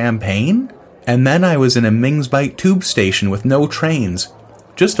glasses of champagne. And then I was in a Mingsbite tube station with no trains,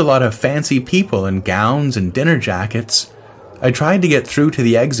 just a lot of fancy people in gowns and dinner jackets. I tried to get through to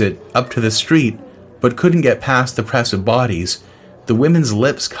the exit, up to the street, but couldn't get past the press of bodies, the women's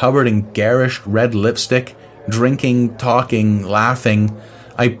lips covered in garish red lipstick, drinking, talking, laughing.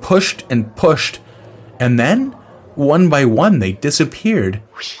 I pushed and pushed, and then, one by one, they disappeared.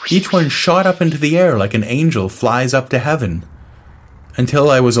 Each one shot up into the air like an angel flies up to heaven.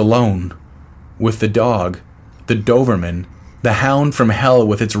 Until I was alone. With the dog, the Doberman, the hound from hell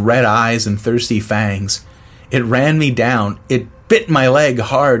with its red eyes and thirsty fangs. It ran me down. It bit my leg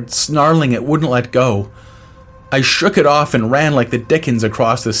hard, snarling it wouldn't let go. I shook it off and ran like the Dickens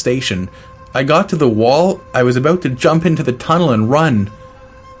across the station. I got to the wall. I was about to jump into the tunnel and run.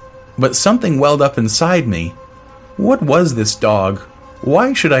 But something welled up inside me. What was this dog?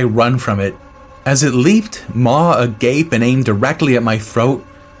 Why should I run from it? As it leaped, maw agape and aimed directly at my throat,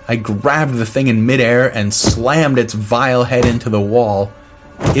 I grabbed the thing in midair and slammed its vile head into the wall.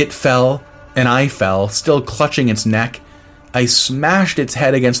 It fell, and I fell, still clutching its neck. I smashed its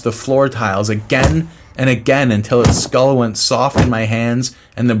head against the floor tiles again and again until its skull went soft in my hands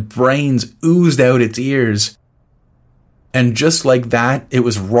and the brains oozed out its ears. And just like that, it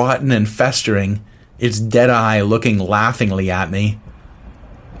was rotten and festering, its dead eye looking laughingly at me.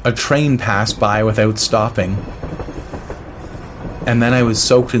 A train passed by without stopping. And then I was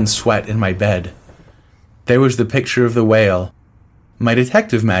soaked in sweat in my bed. There was the picture of the whale, my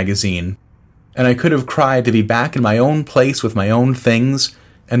detective magazine, and I could have cried to be back in my own place with my own things,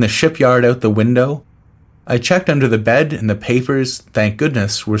 and the shipyard out the window. I checked under the bed, and the papers, thank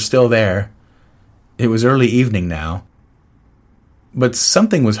goodness, were still there. It was early evening now. But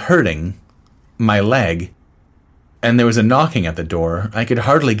something was hurting. My leg. And there was a knocking at the door. I could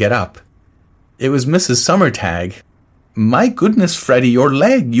hardly get up. It was Mrs. Summertag. "My goodness, Freddie, your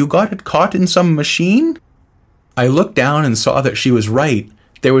leg. You got it caught in some machine?" I looked down and saw that she was right.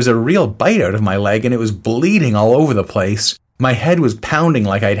 There was a real bite out of my leg, and it was bleeding all over the place. My head was pounding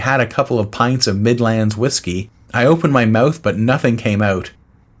like I'd had a couple of pints of Midlands whiskey. I opened my mouth, but nothing came out.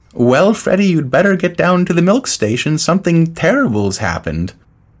 "Well, Freddie, you'd better get down to the milk station. Something terrible's happened."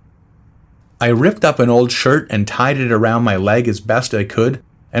 I ripped up an old shirt and tied it around my leg as best I could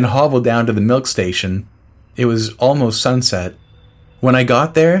and hobbled down to the milk station. It was almost sunset. When I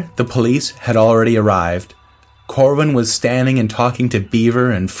got there, the police had already arrived. Corwin was standing and talking to Beaver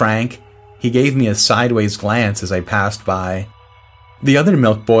and Frank. He gave me a sideways glance as I passed by. The other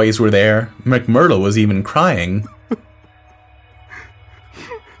milk boys were there. McMurdo was even crying.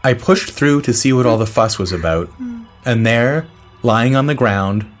 I pushed through to see what all the fuss was about, and there, lying on the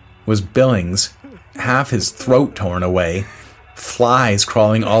ground, was Billings, half his throat torn away, flies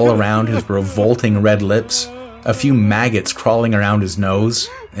crawling all around his revolting red lips, a few maggots crawling around his nose,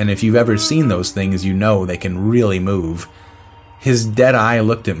 and if you've ever seen those things, you know they can really move. His dead eye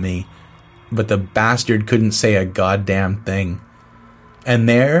looked at me, but the bastard couldn't say a goddamn thing. And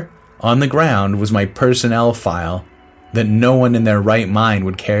there, on the ground, was my personnel file that no one in their right mind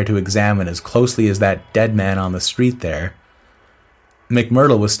would care to examine as closely as that dead man on the street there.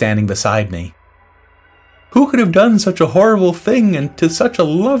 McMurdo was standing beside me. "Who could have done such a horrible thing, and to such a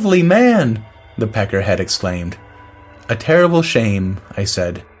lovely man?" the peckerhead exclaimed. "A terrible shame," I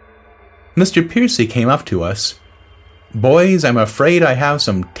said. Mr. Piercy came up to us. "Boys, I'm afraid I have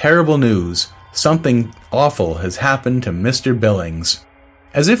some terrible news. Something awful has happened to Mr. Billings."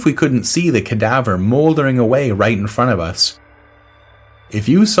 As if we couldn't see the cadaver mouldering away right in front of us. "If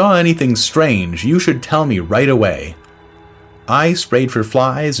you saw anything strange, you should tell me right away." I sprayed for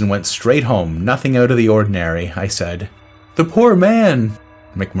flies and went straight home, nothing out of the ordinary, I said. "The poor man,"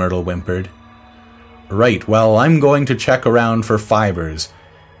 McMurdo whimpered. "Right, well, I'm going to check around for fibers.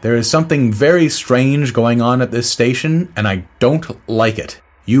 There is something very strange going on at this station, and I don't like it.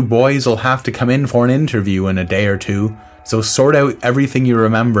 You boys'll have to come in for an interview in a day or two, so sort out everything you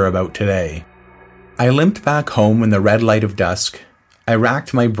remember about today." I limped back home in the red light of dusk. I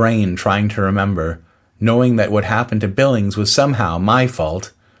racked my brain trying to remember, knowing that what happened to Billings was somehow my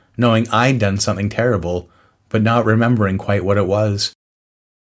fault, knowing I'd done something terrible, but not remembering quite what it was.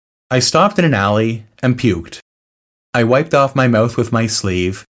 I stopped in an alley and puked. I wiped off my mouth with my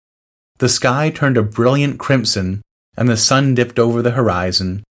sleeve. The sky turned a brilliant crimson, and the sun dipped over the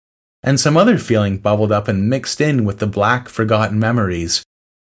horizon, and some other feeling bubbled up and mixed in with the black, forgotten memories.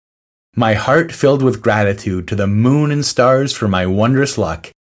 My heart filled with gratitude to the moon and stars for my wondrous luck.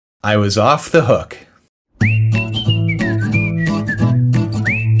 I was off the hook.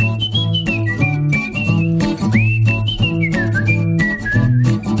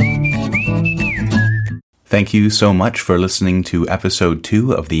 Thank you so much for listening to episode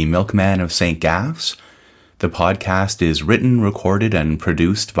 2 of The Milkman of St. Gaffs. The podcast is written, recorded, and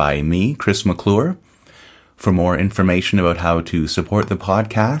produced by me, Chris McClure. For more information about how to support the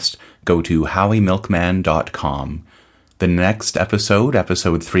podcast, go to howiemilkman.com. The next episode,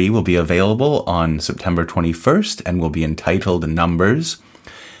 episode 3, will be available on September 21st and will be entitled Numbers.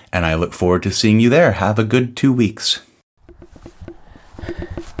 And I look forward to seeing you there. Have a good 2 weeks.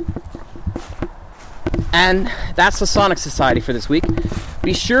 And that's the Sonic Society for this week.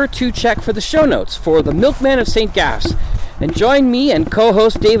 Be sure to check for the show notes for The Milkman of St. Gaffs. And join me and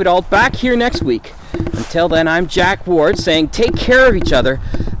co-host David Alt back here next week. Until then, I'm Jack Ward saying take care of each other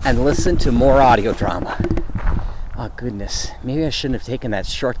and listen to more audio drama. Oh goodness, maybe I shouldn't have taken that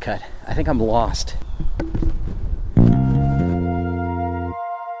shortcut. I think I'm lost.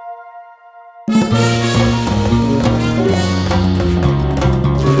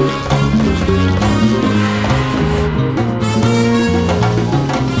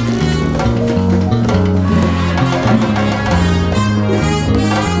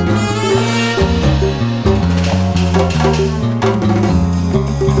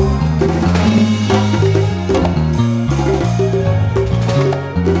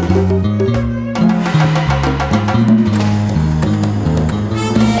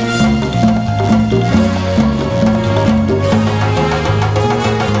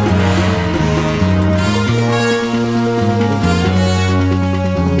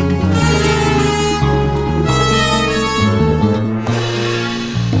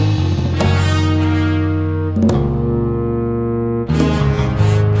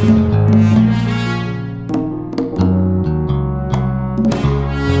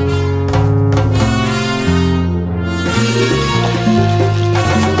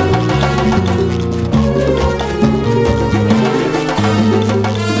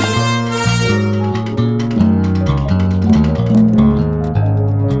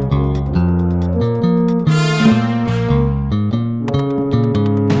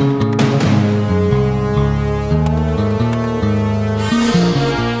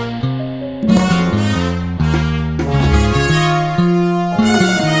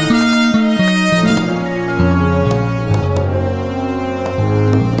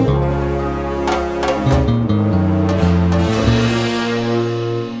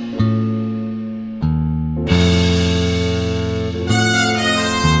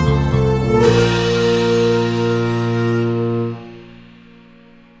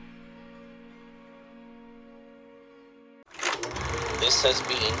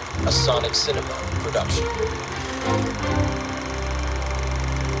 being a Sonic Cinema production.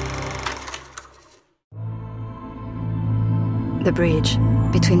 The bridge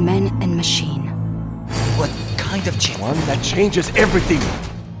between man and machine. What kind of chip? One that changes everything.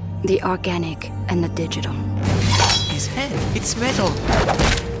 The organic and the digital. His head, it's metal.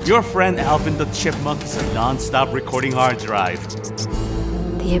 Your friend Alvin the Chipmunk is a non-stop recording hard drive.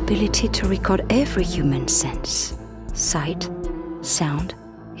 The ability to record every human sense. Sight, sound,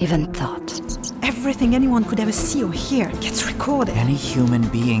 even thought. Everything anyone could ever see or hear gets recorded. Any human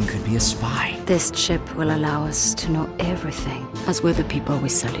being could be a spy. This chip will allow us to know everything, as will the people we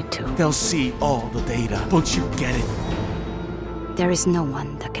sell it to. They'll see all the data. Don't you get it? There is no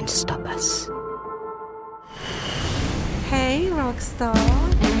one that can stop us. Hey, Rockstar.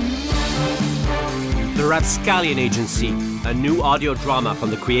 The Rapscallion Agency, a new audio drama from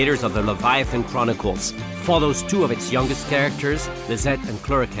the creators of the Leviathan Chronicles, follows two of its youngest characters, Lizette and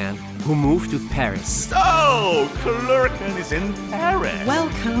Cluracan, who move to Paris. So, Cluracan is in Paris.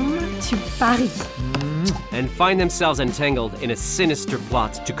 Welcome to Paris. And find themselves entangled in a sinister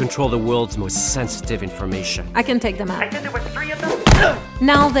plot to control the world's most sensitive information. I can take them out. I said there were 3 of them.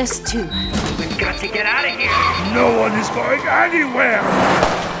 Now there's 2. We've got to get out of here. No one is going anywhere!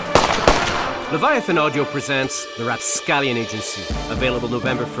 Leviathan Audio presents The Rapscallion Agency, available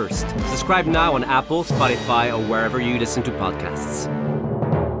November 1st. Subscribe now on Apple, Spotify, or wherever you listen to podcasts.